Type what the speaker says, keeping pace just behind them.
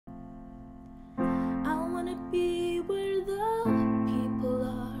be where the people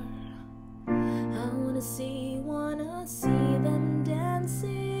are. I wanna see them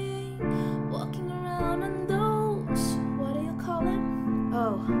dancing, walking around on those, what do you call them?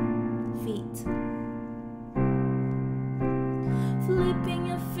 Oh, feet. Flipping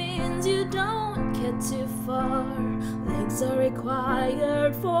your fins, you don't get too far. Legs are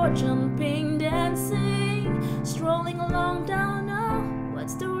required for jumping, dancing, strolling along down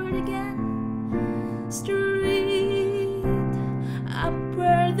what's the word again? Street. Up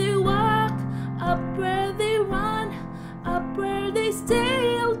where they walk, up where they run, up where they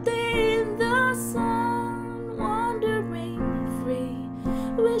stay all day in the sun, wandering free.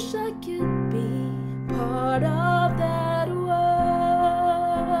 Wish I could be part of that world.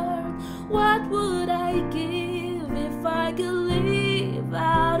 What would I give if I could live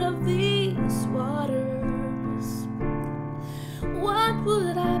out of these waters? What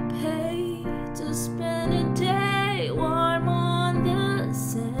would I pay to spend a day warm on the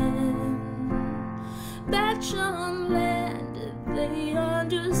sand? Back on land, they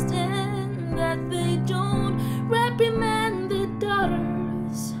understand that they don't reprimand their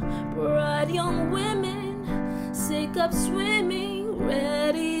daughters. Bright young women, sick of swimming,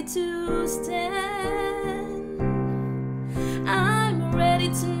 ready to stand. I'm ready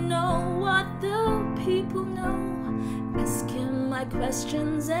to know what the people know. Ask him my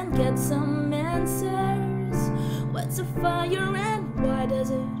questions and get some answers. What's a fire and why does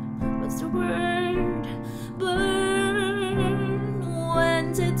it, what's the word, burn?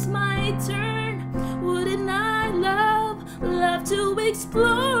 When it's my turn, wouldn't I love to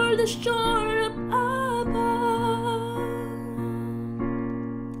explore the shore up above?